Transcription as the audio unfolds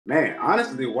Man,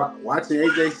 honestly, watching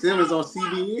AJ Simmons on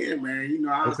CBN, man,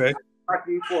 I was Okay.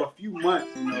 watching for a few months,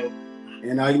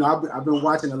 and I've been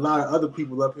watching a lot of other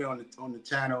people up here on the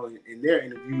channel and their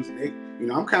interviews, and they,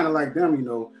 I'm kind of like them,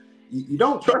 you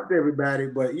don't trust everybody,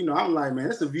 but I'm like, man,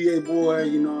 it's a VA boy,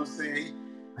 you know what I'm saying?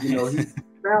 He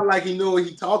sound like he know what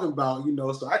he talking about,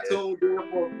 So I tuned in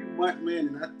for a few months, man,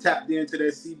 and I tapped into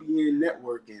that CBN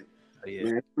network, and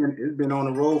man, it's been on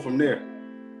the road from there.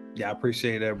 Yeah, I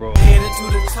appreciate that, bro. Headed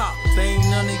to the top, ain't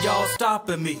none of y'all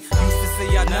stopping me. Used to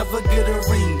say I never get a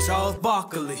ring, Charles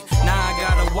Barkley. Now I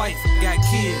got a wife, got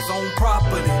kids, own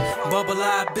property.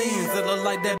 Bubble-eyed beans that look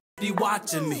like that be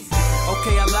watching me.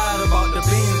 Okay, I lied about the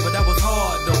beans, but that was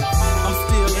hard though. I'm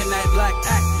still in that black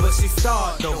act, but she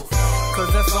starred though.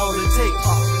 Cause that's all it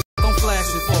takes. I'm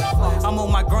flashing for. I'm on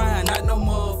my grind, not no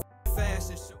more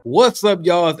fashion show. What's up,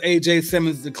 y'all? It's AJ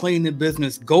Simmons, the Clean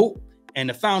Business GOAT, and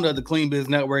the founder of the Clean Biz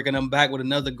Network, and I'm back with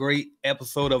another great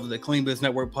episode of the Clean Biz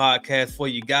Network podcast for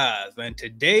you guys. And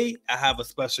today, I have a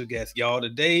special guest, y'all.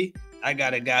 Today, I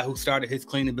got a guy who started his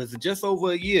cleaning business just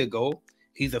over a year ago.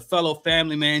 He's a fellow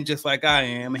family man, just like I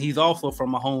am, and he's also from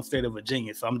my home state of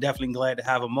Virginia, so I'm definitely glad to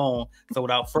have him on. So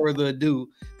without further ado,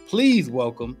 please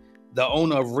welcome the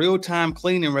owner of Real Time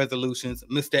Cleaning Resolutions,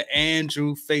 Mr.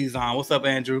 Andrew Faison. What's up,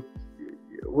 Andrew?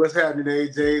 What's happening,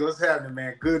 AJ? What's happening,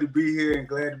 man? Good to be here and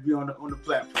glad to be on the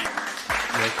platform.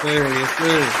 Yes, sir. Yes,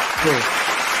 sir.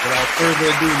 Without further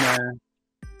ado, man,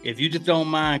 if you just don't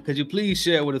mind, could you please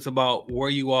share with us about where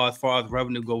you are as far as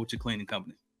revenue go with your cleaning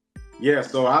company? Yeah,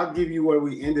 so I'll give you where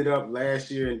we ended up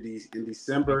last year in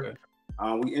December.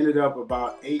 Okay. We ended up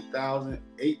about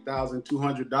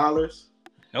 $8,200.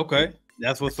 Okay.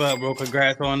 That's what's up, bro.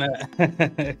 Congrats on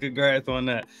that. Congrats on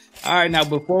that. All right, now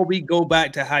before we go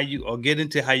back to get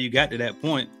into how you got to that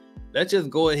point, let's just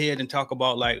go ahead and talk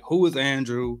about like who is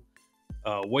Andrew,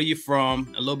 where you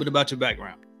from, a little bit about your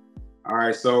background. All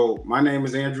right, so my name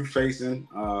is Andrew Faison.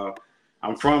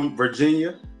 I'm from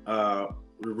Virginia,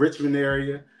 Richmond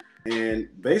area, and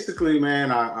basically,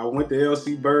 man, I went to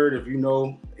LC Bird. If you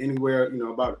know anywhere,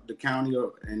 about the county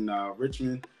in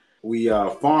Richmond. We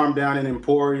farm down in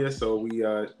Emporia, so we do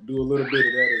a little bit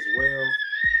of that as well.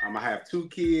 I have 2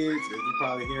 kids, as you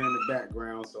probably hear in the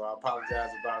background, so I apologize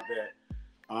about that.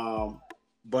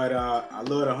 But I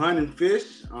love to hunt and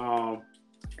fish,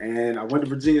 and I went to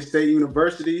Virginia State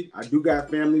University. I do got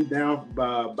family down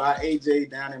by AJ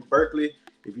down in Berkeley,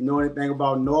 if you know anything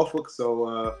about Norfolk.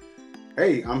 So,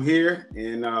 hey, I'm here,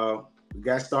 and we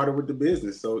got started with the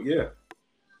business, so yeah.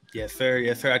 Yes, sir.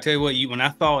 Yes, sir. I tell you what, when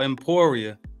I saw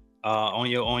Emporia,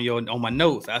 on my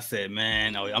notes, I said,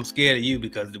 man, I'm scared of you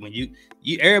because when you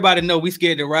everybody know we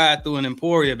scared to ride through an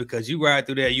Emporia because you ride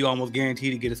through there, you almost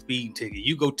guaranteed to get a speeding ticket.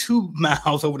 You go 2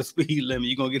 miles over the speed limit,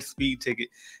 you're gonna get a speed ticket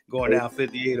going down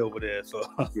 58 over there. So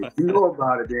you know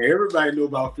about it there. Everybody know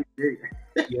about 58.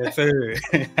 Yes, sir.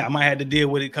 I might have to deal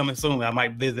with it coming soon. I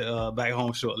might visit back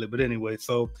home shortly. But anyway,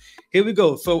 so here we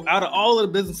go. So out of all of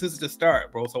the businesses to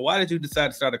start, bro, so why did you decide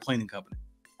to start a cleaning company?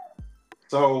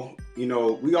 So,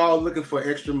 we all looking for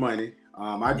extra money.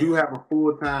 I do have a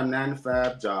full-time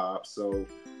 9-to-5 job. So,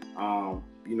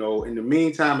 in the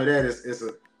meantime of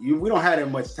that, we don't have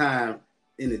that much time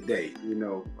in the day,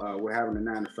 we're having a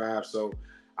 9-to-5. So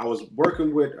I was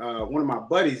working with one of my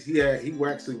buddies. He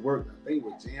actually worked, I think,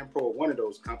 with Janpro, one of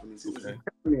those companies. He was telling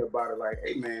me about it like,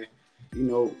 hey, man,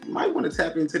 you might want to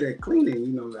tap into that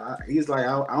cleaning. He's like,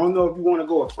 I don't know if you want to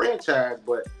go a franchise,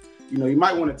 but you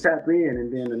might want to tap in.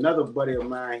 And then another buddy of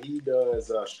mine, he does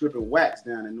strip and wax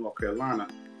down in North Carolina.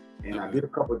 And I did a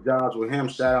couple of jobs with him.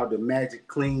 Shout out to Magic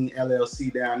Clean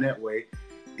LLC down that way.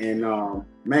 And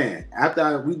man,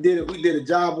 after we did a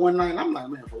job one night, and I'm like,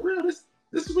 man, for real, this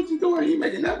is what you doing? You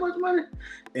making that much money?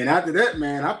 And after that,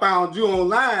 man, I found you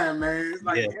online, man. It's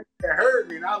like it heard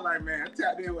me, and I was like, man, I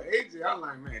tapped in with AJ. I was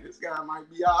like, man, this guy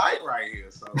might be all right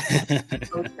here. So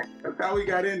that's how we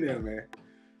got in there, man.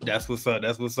 That's what's up.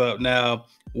 That's what's up. Now,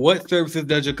 what services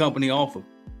does your company offer?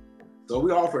 So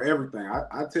we offer everything.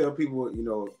 I tell people,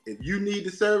 if you need the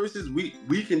services,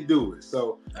 we can do it.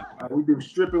 So we do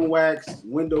strip and wax,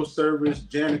 window service,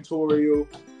 janitorial,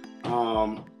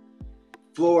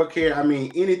 floor care. I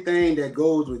mean, anything that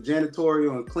goes with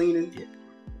janitorial and cleaning,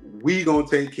 we gonna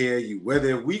take care of you.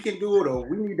 Whether we can do it or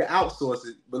we need to outsource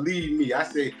it, believe me, I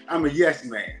say I'm a yes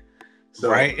man. So,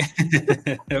 right.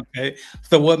 Okay.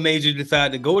 So what made you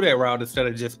decide to go that route instead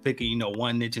of just picking,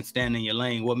 one niche and stand in your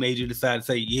lane? What made you decide to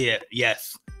say,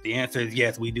 yes? The answer is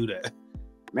yes, we do that.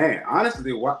 Man,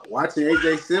 honestly, watching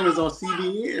AJ Simmons on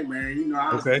CBN, man,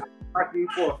 I was watching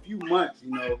for a few months,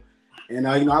 and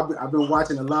I've been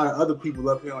watching a lot of other people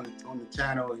up here on the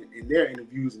channel and their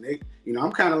interviews, and they,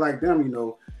 I'm kind of like them,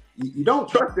 you don't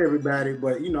trust everybody,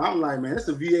 but you know, I'm like, man, it's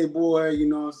a VA boy, you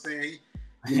know what I'm saying?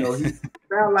 He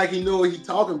sound like he know what he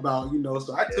talking about, you know.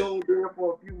 So I tuned in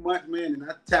for a few months, man, and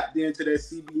I tapped into that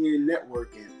CBN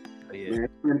network, and man,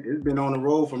 it's been on the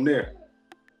road from there.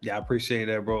 Yeah, I appreciate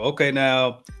that, bro. Okay,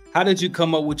 now, how did you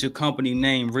come up with your company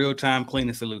name, Real Time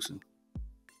Cleaning Solution?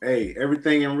 Hey,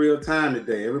 everything in real time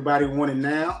today. Everybody want it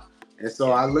now, and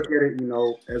so I look at it, you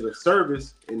know, as a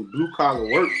service in blue collar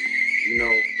work. You know,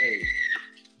 hey,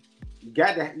 you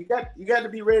got to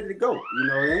be ready to go. You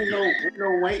know, ain't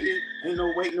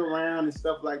no waiting around and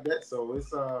stuff like that. So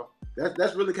it's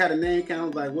that's really kind of name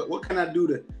count. Like what can I do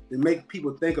to make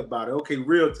people think about it? Okay,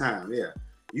 real time, yeah.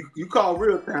 You call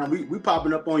real time, we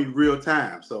popping up on you real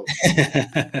time. So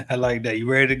I like that.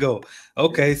 You ready to go?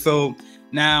 Okay, so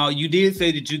now you did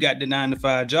say that you got the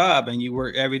 9-to-5 job and you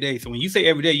work every day. So when you say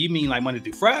every day, you mean like Monday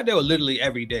through Friday or literally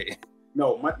every day?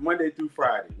 No, Monday through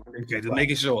Friday. Okay, just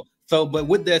making sure. So, but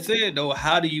with that said, though,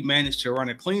 how do you manage to run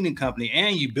a cleaning company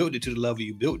and you built it to the level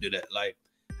you built it at? Like,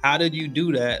 how did you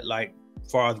do that? Like, as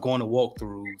far as going to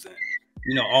walkthroughs and,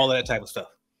 you know, all of that type of stuff.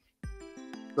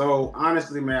 So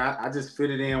honestly, man, I just fit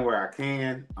it in where I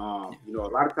can. You know, a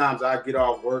lot of times I get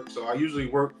off work, so I usually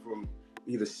work from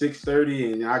either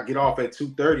 6:30 and I get off at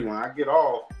 2:30. When I get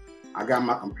off, I got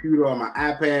my computer or my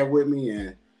iPad with me,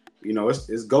 and you know,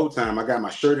 it's go time. I got my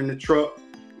shirt in the truck,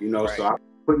 you know, so I'm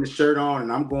putting the shirt on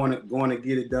and I'm going to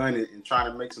get it done and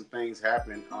trying to make some things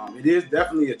happen. It is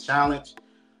definitely a challenge,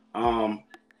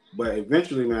 but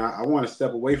eventually, man, I want to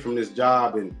step away from this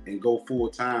job and go full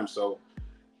time. So,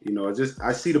 you know,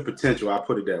 I see the potential. I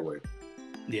put it that way.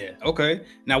 Yeah. Okay.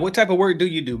 Now, what type of work do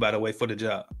you do, by the way, for the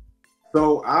job?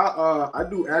 So I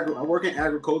work in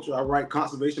agriculture. I write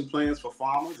conservation plans for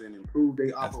farmers and improve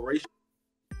their operation.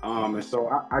 And so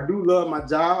I do love my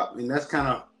job, and that's kind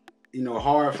of, you know,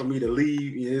 hard for me to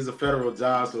leave. It is a federal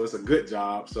job, so it's a good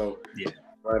job. So yeah.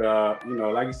 But you know,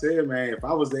 like you said, man, if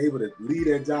I was able to leave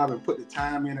that job and put the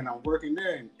time in, and I'm working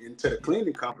there and into the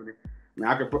cleaning company, man,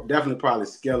 I could definitely probably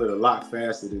scale it a lot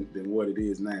faster than what it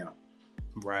is now.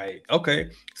 Right.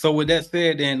 Okay. So with that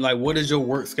said, then, like, what is your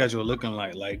work schedule looking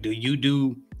like? Like, do you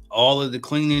do all of the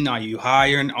cleaning? Are you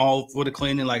hiring all for the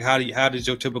cleaning? Like, how does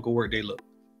your typical work day look?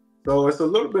 So it's a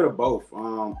little bit of both.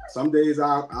 Some days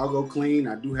I'll go clean.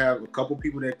 I do have a couple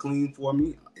people that clean for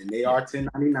me, and they are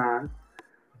 1099.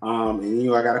 And you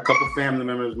know, I got a couple family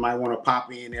members might want to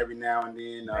pop in every now and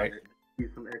then,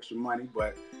 get some extra money.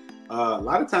 But a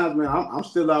lot of times, man, I'm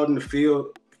still out in the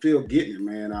field getting it,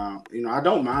 man. You know, I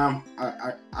don't mind.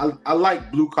 I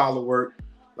like blue collar work.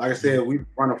 Like I said, we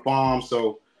run a farm,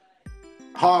 so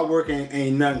hard work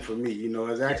ain't nothing for me. You know,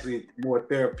 it's actually more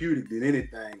therapeutic than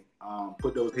anything.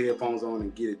 Put those headphones on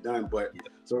and get it done. But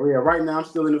so yeah, right now I'm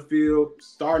still in the field,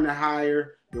 starting to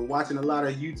hire. Been watching a lot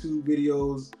of YouTube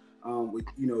videos with,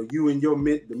 you know, you and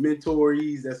the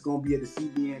mentorees that's going to be at the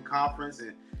CBN conference,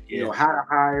 and you know, how to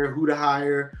hire, who to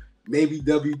hire, maybe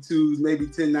W-2s, maybe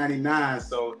 1099.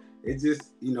 So it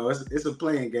just, you know, it's a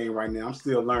playing game right now. I'm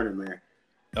still learning, man.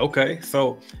 Okay,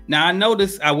 so now I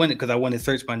noticed I went to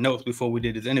search my notes before we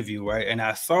did this interview, right? And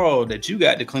I saw that you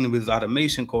got the Clean Biz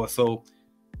automation course. So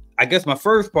I guess my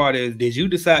first part is, did you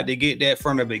decide to get that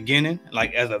from the beginning,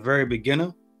 like as a very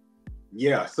beginner?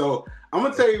 Yeah, so I'm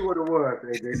gonna tell you what it was,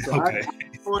 AJ. So okay.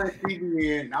 I was on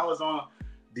CBN, and I was on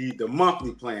the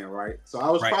monthly plan, right? So I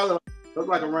was probably, it was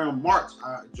like around March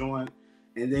I joined,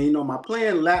 and then, you know, my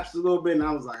plan lapsed a little bit, and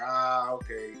I was like,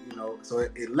 okay, you know, so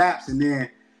it lapsed, and then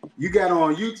you got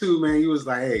on YouTube, man. You was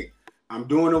like, hey, I'm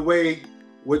doing away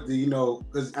with the, you know,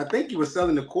 because I think you were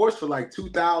selling the course for like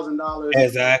 $2,000.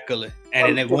 Exactly,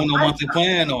 and it wasn't a monthly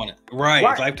plan on it, right?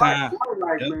 Lifetime.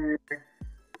 Man,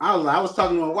 I was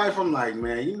talking to my wife. I'm like,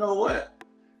 man, you know what?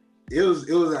 It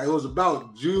was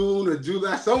about June or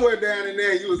July, somewhere down in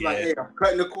there. You was like, hey, I'm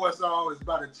cutting the course off. It's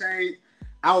about to change.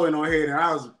 I went on ahead and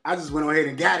I just went on ahead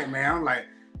and got it, man. I'm like,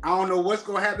 I don't know what's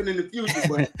gonna happen in the future,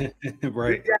 but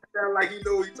right. He got there like he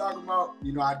know what he's talking about.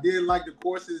 You know, I did like the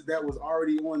courses that was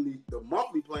already on the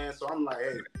monthly plan, so I'm like,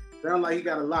 hey, sound like he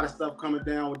got a lot of stuff coming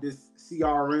down with this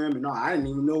CRM, and I didn't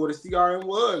even know what a CRM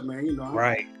was, man. You know,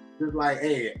 right. Just like,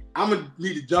 hey, I'm gonna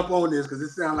need to jump on this because it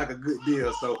sounds like a good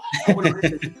deal. So I went on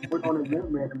the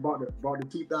man and bought the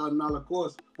 $2,000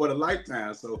 course for the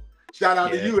lifetime. So shout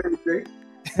out to you, AJ.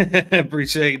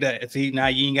 Appreciate that. See, now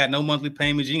you ain't got no monthly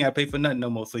payments. You ain't got to pay for nothing no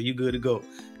more. So you good to go.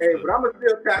 Hey, but I'm gonna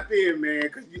still tap in, man,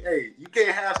 because you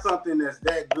can't have something that's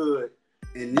that good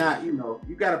and not, you know,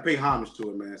 you got to pay homage to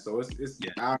it, man. So it's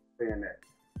I understand that.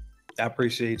 I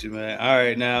appreciate you, man. All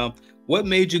right, now, what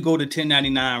made you go the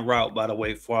 1099 route, by the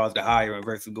way, as far as the hiring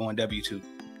versus going W-2?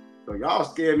 So y'all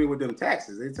scared me with them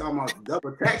taxes. They talking about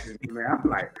double taxes, man.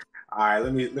 All right,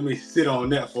 let me sit on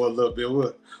that for a little bit.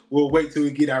 We'll wait till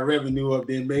we get our revenue up,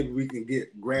 then maybe we can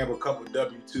grab a couple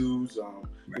W-2s.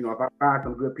 You know, if I find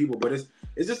some good people, but it's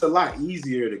just a lot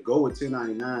easier to go with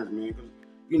 1099s, man. Because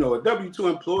you know, a W-2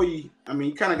 employee, I mean,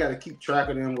 you kind of got to keep track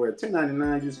of them. Where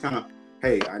 1099, you just kind of,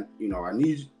 hey, I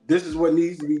need, this is what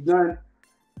needs to be done.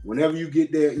 Whenever you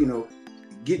get there, you know,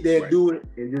 get there, do it,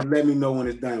 and just let me know when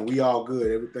it's done. We all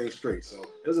good, everything's straight. So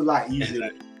it's a lot easier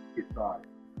to get started.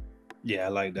 Yeah, I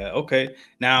like that. Okay.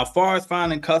 Now, as far as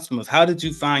finding customers, how did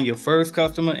you find your first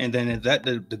customer? And then is that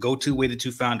the go-to way that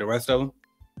you found the rest of them?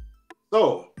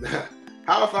 So,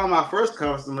 how I found my first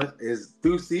customer is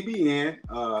through CBN.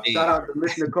 Shout out to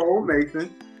Miss Nicole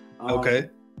Mason. Okay.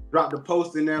 Dropped a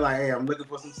post in there like, hey, I'm looking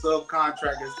for some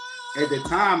subcontractors. At the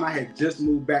time, I had just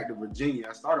moved back to Virginia.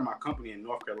 I started my company in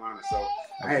North Carolina. So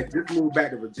I had just moved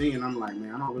back to Virginia. And I'm like,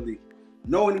 man, I don't really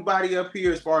know anybody up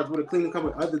here as far as with a cleaning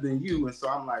company other than you. And so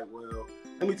I'm like, well,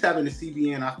 let me tap into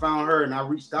CBN. I found her and I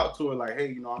reached out to her like, hey,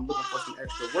 you know, I'm looking for some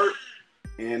extra work.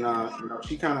 And, you know,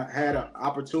 she kind of had an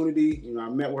opportunity. You know, I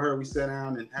met with her. We sat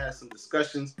down and had some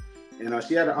discussions. And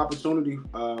she had an opportunity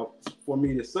for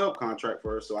me to subcontract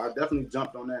for her. So I definitely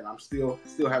jumped on that. And I'm still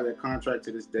have that contract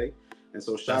to this day. And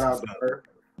so shout out to her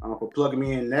for plugging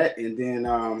me in that. And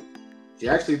then she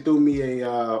actually threw me a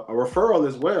referral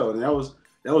as well. And that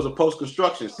was a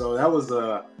post-construction. So that was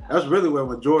really where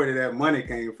the majority of that money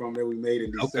came from that we made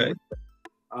in December.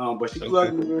 Okay. But she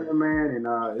plugged me in, man,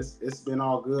 and it's been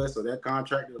all good. So that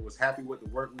contractor was happy with the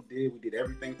work we did. We did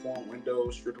everything for them,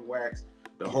 windows, strip and wax,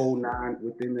 the whole nine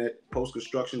within that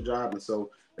post-construction job. And so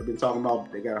they've been talking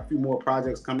about, they got a few more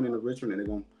projects coming into Richmond, and they're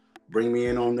going to bring me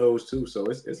in on those too. So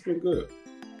it's been good.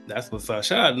 That's what's up.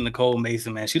 Shout out to Nicole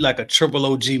Mason, man. She like a triple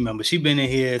OG member. She been in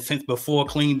here since before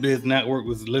Clean Biz Network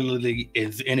was literally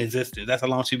in existence. That's how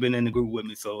long she been in the group with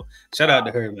me. So shout out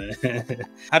to her, man.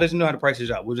 How does you know how to price your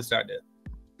job? We'll just start there.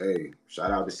 Hey,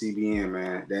 shout out to CBN,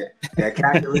 man. That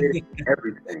calculator,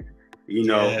 everything. You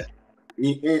know,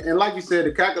 and like you said,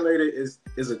 the calculator is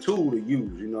a tool to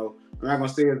use. You know, I'm not gonna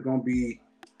say it's gonna be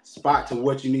spot to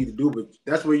what you need to do, but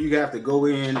that's where you have to go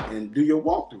in and do your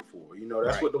walkthrough for. You know,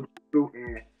 that's what the walkthrough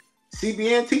and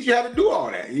CBN teach you how to do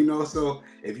all that. You know, so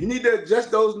if you need to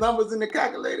adjust those numbers in the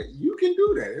calculator, you can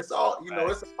do that. It's all, you know,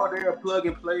 it's all there, plug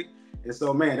and play. And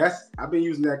so, man, I've been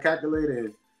using that calculator,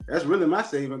 and that's really my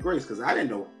saving grace, because I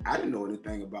didn't know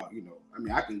anything about, you know, I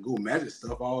mean, I can go measure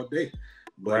stuff all day,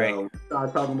 but when I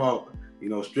started talking about, you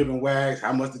know, strip and wax,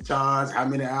 how much to charge, how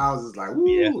many hours, it's like, woo.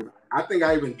 Yeah. I think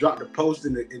I even dropped a post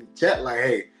in the chat like,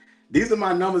 hey, these are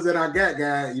my numbers that I got,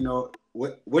 guys. You know,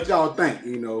 what y'all think?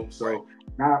 You know, so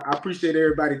I appreciate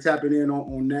everybody tapping in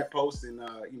on that post, and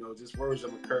you know, just words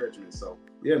of encouragement. So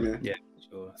yeah, man. Yeah,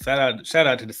 sure. Shout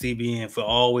out to the CBN for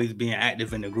always being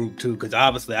active in the group too, because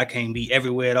obviously I can't be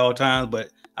everywhere at all times,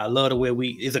 but I love the way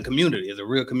it's a community. It's a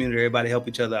real community. Everybody help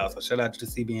each other out. So shout out to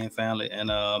the CBN family.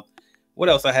 And what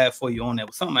else I have for you on there?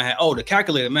 Something I had. Oh, the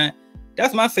calculator, man.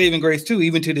 That's my saving grace too,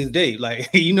 even to this day. Like,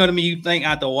 you know what I mean? You think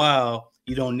after a while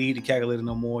you don't need the calculator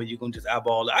no more. You can just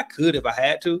eyeball it. I could if I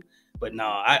had to, but no,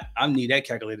 I need that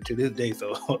calculator to this day.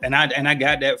 So, and I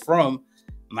got that from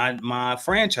my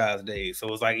franchise days.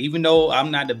 So it's like, even though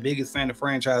I'm not the biggest fan of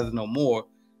franchises no more,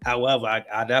 however,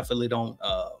 I definitely don't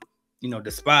you know,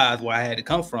 despise where I had to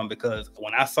come from, because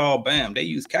when I saw, bam, they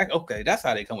use okay, that's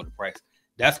how they come with the price.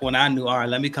 That's when I knew, all right,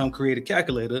 let me come create a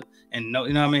calculator, and no,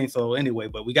 you know what I mean? So anyway,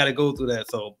 but we got to go through that.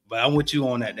 So, but I'm with you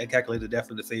on that. That calculator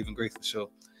definitely the saving grace for sure.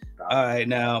 All right,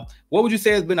 now, what would you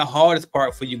say has been the hardest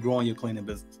part for you growing your cleaning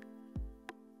business?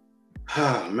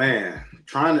 Oh man,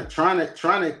 trying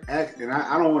to act, and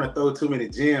I don't want to throw too many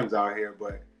gems out here,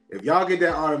 but if y'all get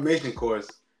that automation course,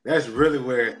 that's really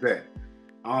where it's at.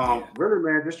 Really,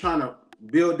 man, just trying to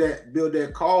build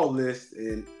that call list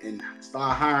and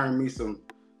start hiring me some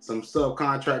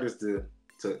subcontractors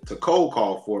to cold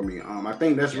call for me. I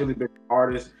think that's really been the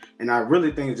hardest, and I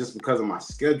really think it's just because of my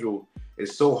schedule.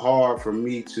 It's so hard for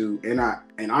me to,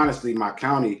 and honestly, my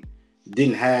county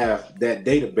didn't have that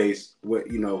database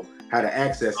with, you know, how to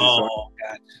access it. So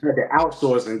I had to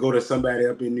outsource and go to somebody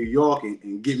up in New York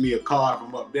and get me a card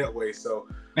from up that way. So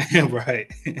right.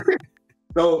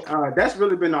 So that's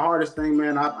really been the hardest thing,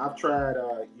 man. I've tried,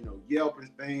 you know, Yelp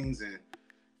and things, and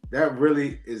that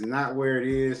really is not where it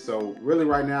is. So really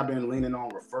right now I've been leaning on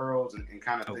referrals and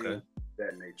kind of things of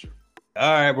that nature. All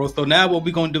right, bro. So now what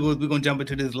we're going to do is we're going to jump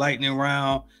into this lightning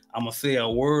round. I'm going to say a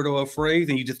word or a phrase,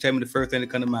 and you just tell me the first thing that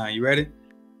comes to mind. You ready?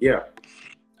 Yeah.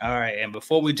 All right. And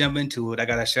before we jump into it, I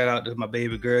got to shout out to my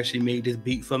baby girl. She made this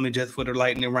beat for me just for the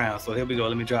lightning round. So here we go.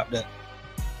 Let me drop that.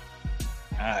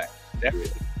 All right.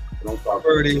 The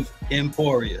word is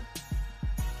Emporia.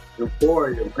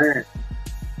 Emporia, man.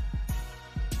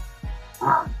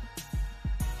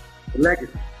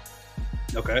 Legacy.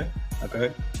 Okay.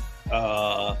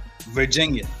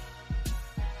 Virginia.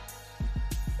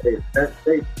 Hey, best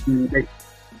state in the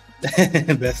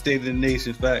nation. Best state in the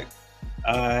nation, fact.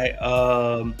 All right.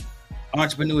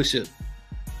 Entrepreneurship.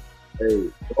 Hey,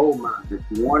 gold mine. If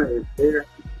you want it, it's there.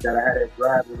 You gotta have that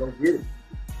drive to go get it.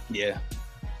 Yeah.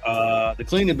 The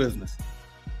cleaning business.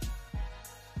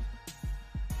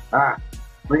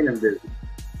 Cleaning business.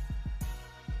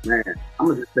 Man, I'm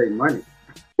gonna just say money.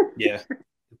 Yeah.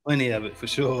 Plenty of it for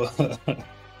sure.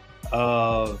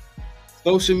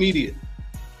 Social media.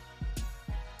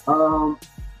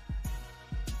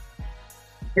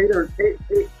 Hate,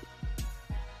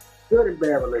 good and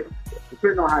bad relationship,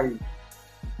 depending on how you.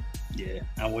 Yeah,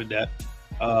 I'm with that.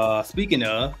 Speaking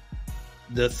of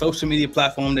the social media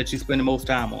platform that you spend the most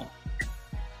time on.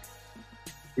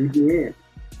 CBN.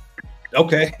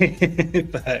 Okay.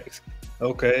 Facts.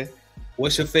 Okay.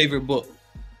 What's your favorite book?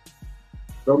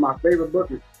 So my favorite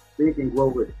book is Think and Grow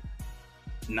Rich.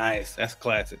 Nice. That's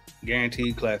classic.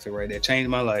 Guaranteed classic right there. Changed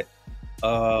my life.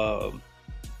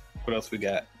 What else we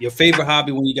got? Your favorite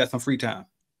hobby when you got some free time?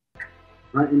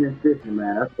 Hunting and fishing,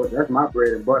 man. That's my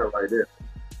bread and butter right there.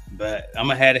 But I'm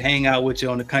gonna have to hang out with you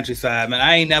on the countryside, man.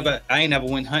 I ain't never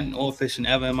went hunting or fishing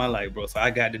ever in my life, bro. So I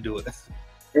got to do it.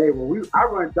 Hey, well, I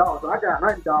run dogs, so I got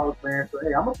hunting dogs, man. So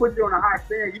hey, I'm gonna put you on a high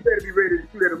stand. You better be ready to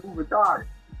shoot at a moving target.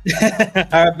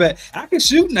 I bet I can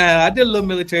shoot now. I did a little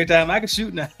military time. I can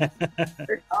shoot now. All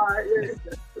right, yeah,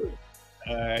 that's good.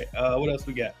 All right. What else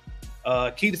we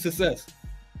got? Key to success.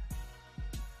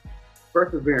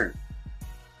 Perseverance.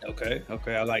 Okay.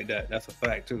 I like that. That's a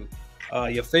fact too.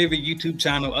 Your favorite YouTube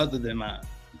channel other than mine?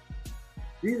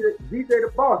 DJ the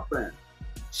Boss fan.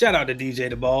 Shout out to DJ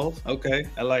the Balls. Okay,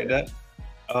 I like that.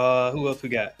 Who else we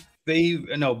got?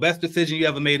 Best decision you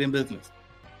ever made in business?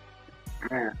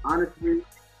 Man, honestly,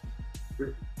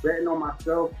 just betting on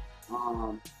myself,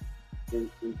 and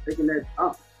taking that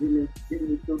up, getting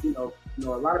into, a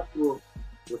lot of people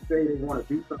will say they want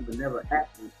to do something but never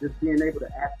act. And just being able to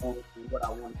act on what I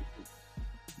wanted to do.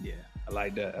 Yeah, I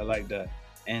like that.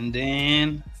 And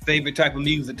then favorite type of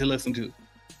music to listen to?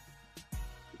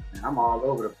 Man, I'm all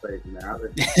over the place, man. I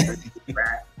listen to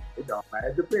rap. It don't matter.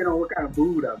 It depends on what kind of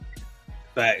mood I'm in.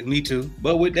 Fact, me too.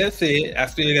 But with that said, I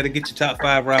still got to get your top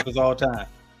 5 rappers all time.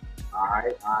 All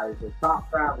right. So top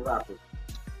 5 rappers.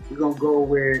 We're gonna go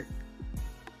with.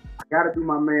 I gotta do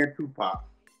my man Tupac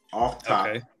off top.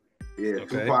 Okay. Yeah,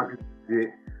 Okay. Tupac is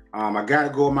it. I gotta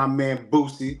go with my man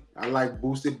Boosie. I like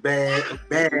Boosie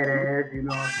badass. You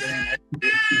know what I'm saying?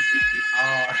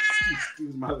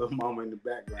 Excuse my little mama in the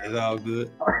background. It's all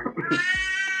good.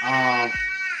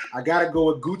 I gotta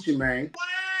go with Gucci Mane.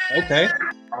 Okay.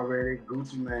 Already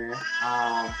Gucci Mane.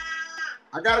 I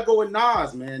gotta go with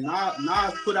Nas, man.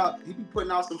 Nas he be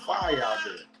putting out some fire out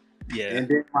there. Yeah. And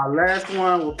then my last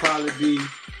one will probably be,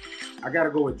 I gotta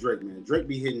go with Drake, man. Drake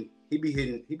be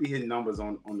hitting numbers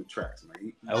on the tracks,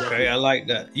 man. Okay, I like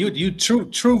that. You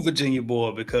true Virginia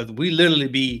boy, because we literally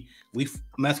we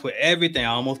mess with everything. I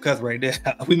almost cuss right there.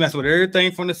 We mess with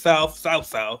everything from the south,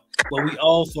 but we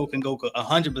also can go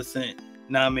 100%.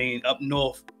 Now I mean up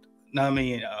north. Now I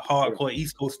mean hardcore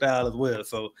East Coast style as well.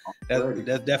 So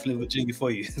that's definitely Virginia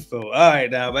for you. So all right,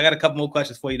 now I got a couple more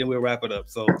questions for you, then we'll wrap it up.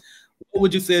 So what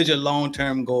would you say is your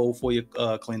long-term goal for your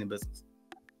cleaning business?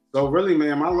 So really,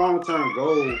 man, my long-term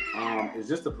goal is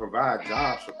just to provide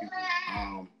jobs for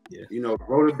people.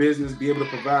 Grow the business, be able to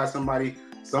provide somebody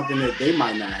something that they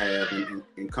might not have,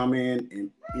 and come in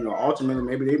and ultimately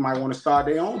maybe they might want to start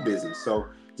their own business. So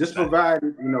just provide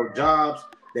jobs,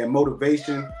 that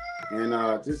motivation,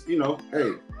 and just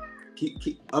hey,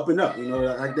 keep up and up.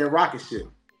 Like that rocket ship,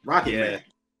 man.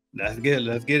 Let's get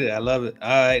it. I love it. All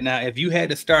right, now if you had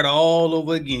to start all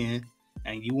over again,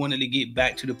 and you wanted to get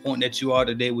back to the point that you are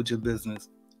today with your business,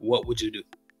 what would you do?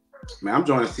 Man, I'm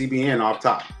joining CBN off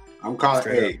top. I'm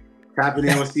calling, tapping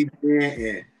in with CBN,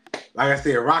 and like I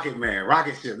said, rocket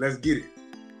ship. Let's get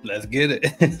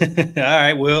it. All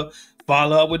right, well,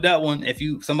 follow up with that one. If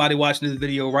somebody watching this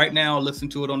video right now, listen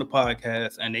to it on the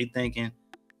podcast, and they thinking,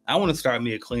 I want to start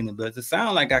me a cleaning business. It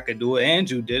sounds like I could do it.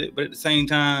 Andrew did it, but at the same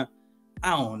time,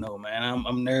 I don't know, man.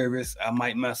 I'm nervous. I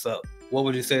might mess up. What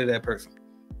would you say to that person?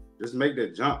 Just make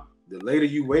that jump. The later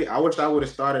you wait, I wish I would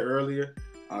have started earlier.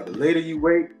 The later you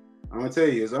wait, I'm gonna tell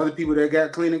you, there's other people that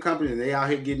got cleaning companies and they out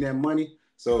here getting that money.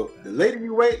 So the later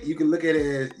you wait, you can look at it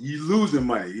as you losing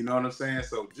money. You know what I'm saying?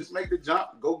 So just make the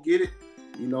jump, go get it,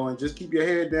 and just keep your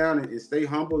head down and stay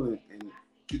humble and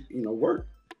keep, work.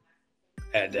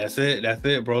 That's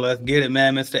it, bro. Let's get it,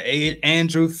 man. Mr.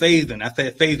 Andrew Faison. I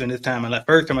said Faison this time. And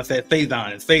first time I said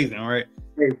Faison. It's Faison, right?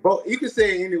 Hey, both, you can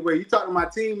say it anyway. You talk to my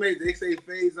teammates, they say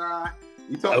Faison.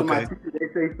 You talk to my teammates, they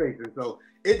say Faison. So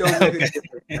it don't make a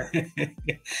difference.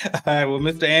 All right, well,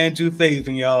 Mr. Andrew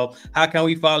Faison, y'all, how can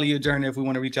we follow your journey if we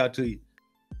want to reach out to you?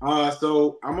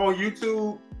 So I'm on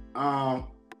YouTube.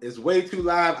 It's Way Too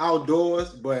Live Outdoors,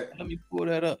 but let me pull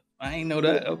that up. I ain't know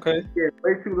that. Okay. Yeah,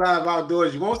 Way Too Live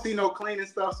Outdoors. You won't see no cleaning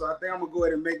stuff, so I think I'm gonna go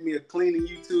ahead and make me a cleaning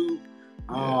YouTube.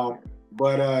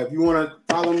 But if you want to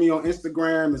follow me on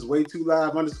Instagram, it's Way Too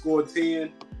Live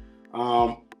 _10.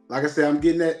 Like I said,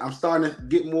 I'm starting to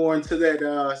get more into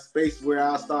that space where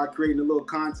I'll start creating a little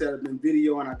content and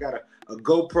video, and I got a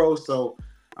GoPro, so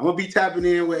I'm gonna be tapping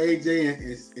in with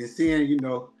AJ and seeing, you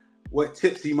know, what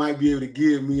tips he might be able to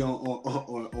give me on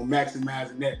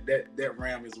maximizing that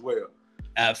RAM as well.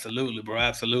 Absolutely, bro.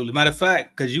 Absolutely. Matter of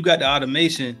fact, because you got the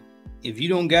automation, if you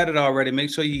don't got it already, make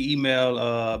sure you email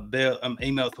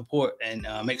email support and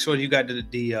make sure you got the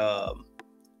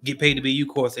Get Paid to Be You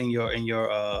course in your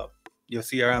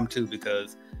CRM too,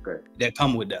 because that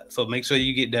come with that. So make sure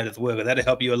you get that as well, because that'll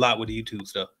help you a lot with the YouTube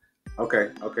stuff. Okay,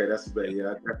 that's better.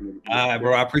 Yeah, definitely. All right,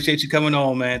 bro. I appreciate you coming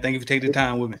on, man. Thank you for taking the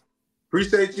time with me.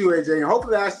 Appreciate you, AJ. And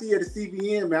hopefully I see you at the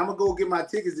CBN, man. I'm gonna go get my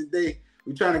tickets today.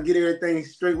 We're trying to get everything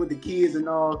straight with the kids and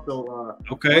all. So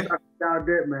okay. Down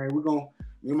there, man.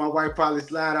 Me and my wife probably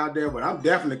slide out there, but I'm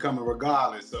definitely coming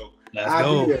regardless. So let's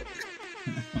go.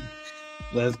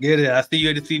 Let's get it. I see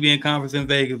you at the CBN conference in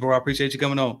Vegas, bro. I appreciate you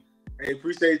coming on. Hey,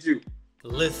 appreciate you.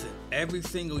 Listen, every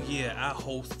single year I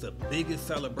host the biggest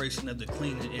celebration of the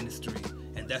cleaning industry,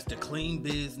 and that's the Clean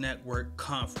Biz Network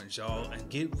Conference, y'all. And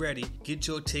get ready, get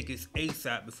your tickets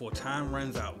ASAP before time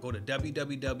runs out. Go to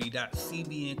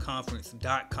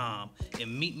www.cbnconference.com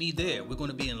and meet me there. We're going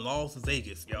to be in Las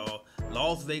Vegas, y'all.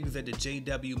 Las Vegas at the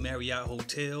JW Marriott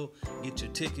Hotel. Get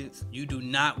your tickets. You do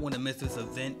not want to miss this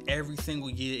event. Every single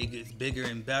year it gets bigger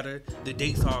and better. The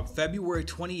dates are February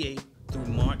 28th through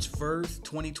March 1st,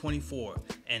 2024.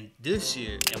 And this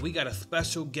year, and we got a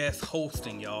special guest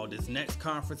hosting, y'all. This next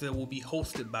conference that will be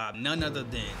hosted by none other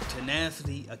than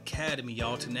Tenacity Academy,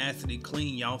 y'all. Tenacity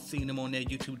Clean, y'all seen them on their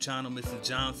YouTube channel. Mrs.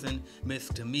 Johnson, Miss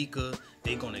Tamika,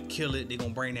 they gonna kill it. They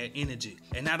gonna bring that energy.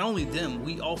 And not only them,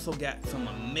 we also got some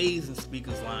amazing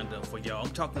speakers lined up for y'all.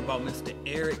 I'm talking about Mr.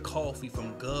 Eric Coffey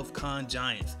from GovCon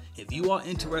Giants. If you are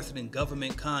interested in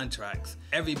government contracts,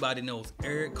 everybody knows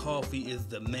Eric Coffey is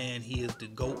the man. He is the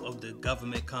GOAT of the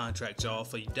government contract, y'all.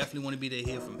 So you definitely want to be there to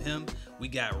hear from him. We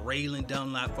got Raylan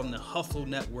Dunlap from the Hustle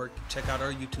Network. Check out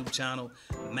our YouTube channel.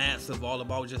 Massive, all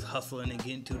about just hustling and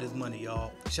getting to this money,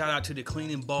 y'all. Shout out to the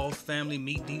Cleaning Balls family.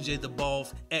 Meet DJ The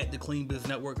Balls at the Clean Biz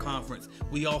Network Conference.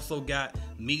 We also got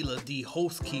Mila, the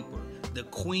hostkeeper, the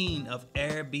queen of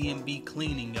Airbnb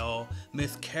cleaning, y'all.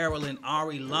 Miss Carolyn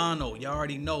Arilano. Y'all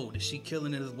already know that she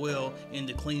killing it as well in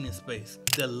the cleaning space.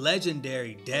 The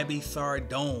legendary Debbie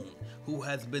Sardone, who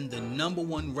has been the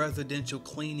 #1 residential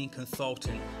cleaning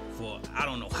consultant for I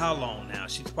don't know how long now.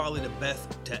 She's probably the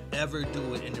best to ever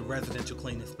do it in the residential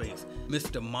cleaning space.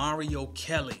 Mr. Mario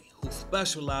Kelly, who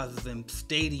specializes in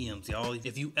stadiums, y'all.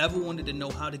 If you ever wanted to know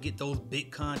how to get those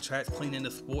big contracts cleaning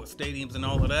the sports stadiums and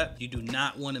all of that, you do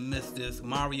not want to miss this.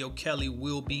 Mario Kelly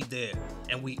will be there.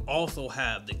 And we also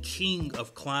have the king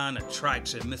of Klein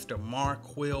attraction, Mr.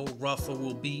 Marquell Russell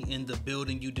will be in the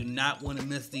building. You do not want to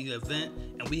miss the event.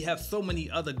 And we have so many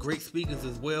other great speakers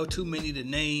as well, too many to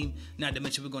name. Not to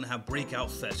mention we're going to have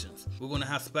breakout sessions. We're going to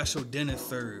have special dinners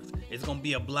served. It's going to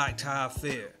be a black tie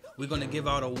affair. We're going to give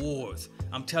out awards.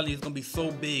 I'm telling you, it's going to be so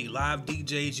big. Live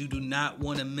DJs, you do not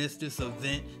want to miss this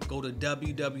event. Go to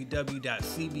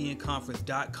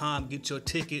www.cbnconference.com. Get your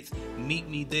tickets. Meet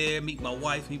me there. Meet my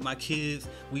wife. Meet my kids.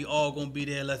 We all going to be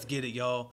there. Let's get it, y'all.